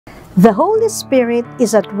The Holy Spirit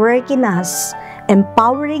is at work in us,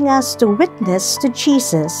 empowering us to witness to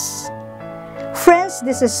Jesus. Friends,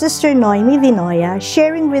 this is Sister Noemi Vinoya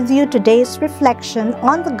sharing with you today's reflection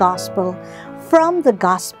on the Gospel from the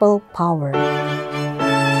Gospel Power.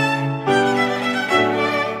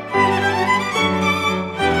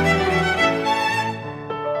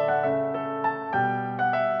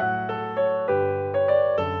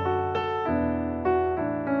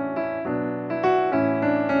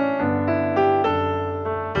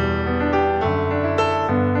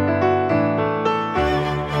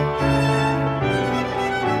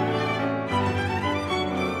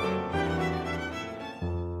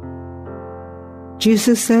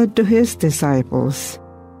 Jesus said to his disciples,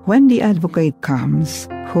 "When the Advocate comes,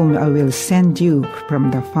 whom I will send you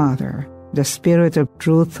from the Father, the Spirit of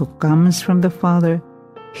truth who comes from the Father,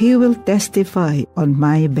 he will testify on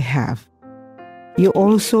my behalf. You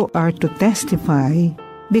also are to testify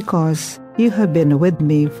because you have been with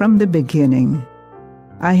me from the beginning.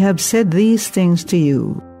 I have said these things to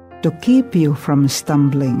you to keep you from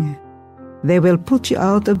stumbling. They will put you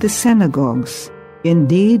out of the synagogues.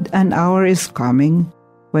 Indeed, an hour is coming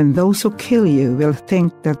when those who kill you will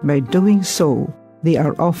think that by doing so they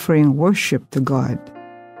are offering worship to God.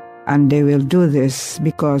 And they will do this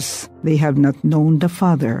because they have not known the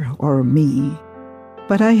Father or me.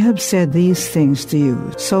 But I have said these things to you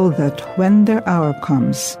so that when their hour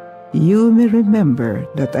comes, you may remember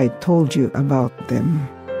that I told you about them."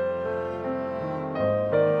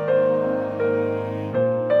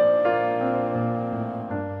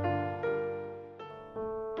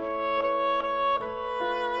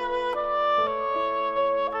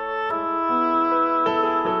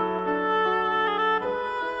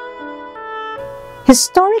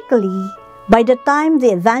 Historically, by the time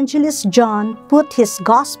the evangelist John put his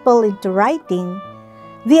gospel into writing,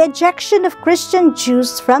 the ejection of Christian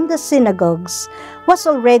Jews from the synagogues was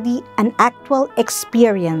already an actual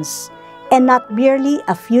experience and not merely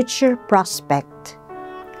a future prospect.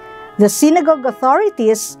 The synagogue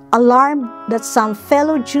authorities, alarmed that some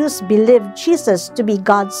fellow Jews believed Jesus to be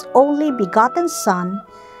God's only begotten Son,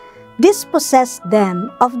 dispossessed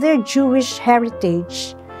them of their Jewish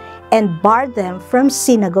heritage and barred them from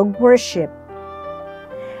synagogue worship.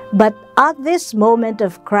 But at this moment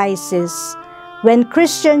of crisis, when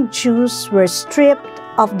Christian Jews were stripped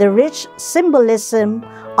of the rich symbolism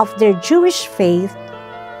of their Jewish faith,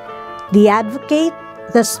 the Advocate,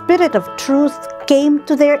 the Spirit of Truth, came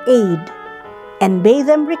to their aid and made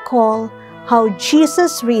them recall how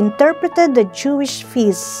Jesus reinterpreted the Jewish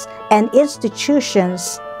feasts and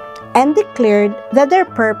institutions and declared that their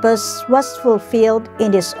purpose was fulfilled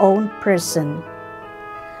in His own person.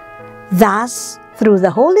 Thus, through the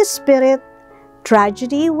Holy Spirit,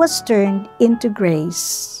 tragedy was turned into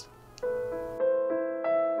grace.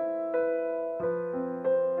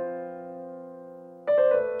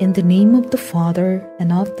 In the name of the Father,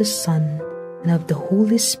 and of the Son, and of the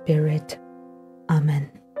Holy Spirit. Amen.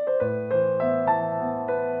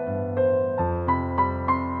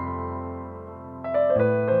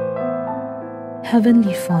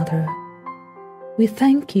 Heavenly Father, we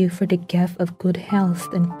thank you for the gift of good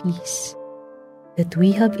health and peace that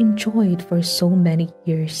we have enjoyed for so many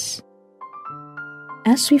years.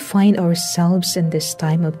 As we find ourselves in this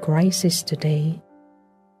time of crisis today,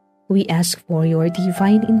 we ask for your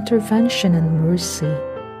divine intervention and mercy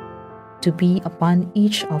to be upon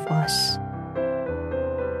each of us.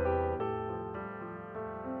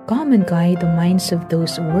 Come and guide the minds of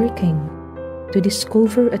those working to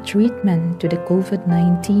discover a treatment to the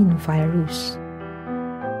COVID-19 virus.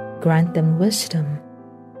 Grant them wisdom,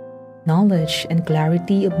 knowledge, and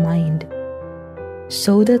clarity of mind,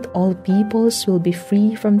 so that all peoples will be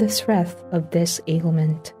free from the threat of this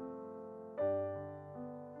ailment.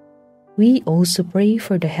 We also pray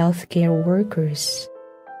for the healthcare workers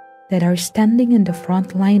that are standing in the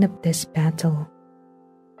front line of this battle.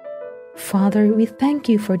 Father, we thank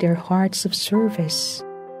you for their hearts of service,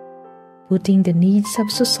 putting the needs of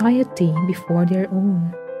society before their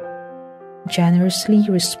own, generously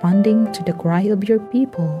responding to the cry of your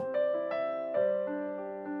people.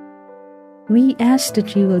 We ask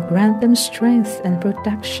that you will grant them strength and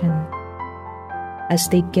protection as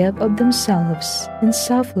they give of themselves in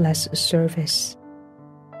selfless service.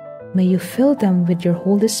 May you fill them with your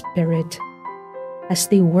Holy Spirit as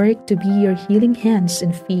they work to be your healing hands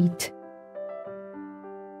and feet.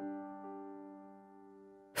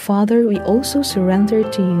 Father, we also surrender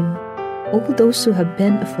to you all those who have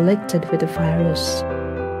been afflicted with the virus.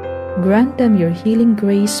 Grant them your healing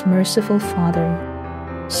grace, merciful Father,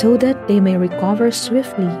 so that they may recover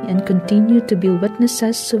swiftly and continue to be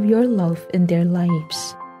witnesses of your love in their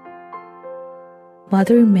lives.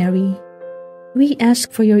 Mother Mary, we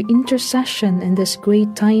ask for your intercession in this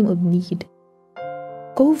great time of need.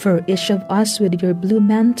 Cover each of us with your blue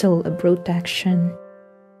mantle of protection,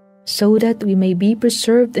 so that we may be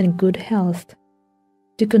preserved in good health,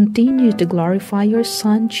 to continue to glorify your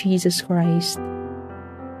Son, Jesus Christ.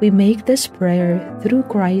 We make this prayer through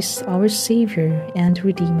Christ our Savior and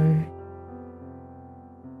Redeemer.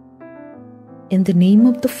 In the name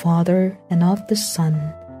of the Father, and of the Son,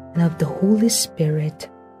 and of the Holy Spirit.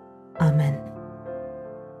 Amen.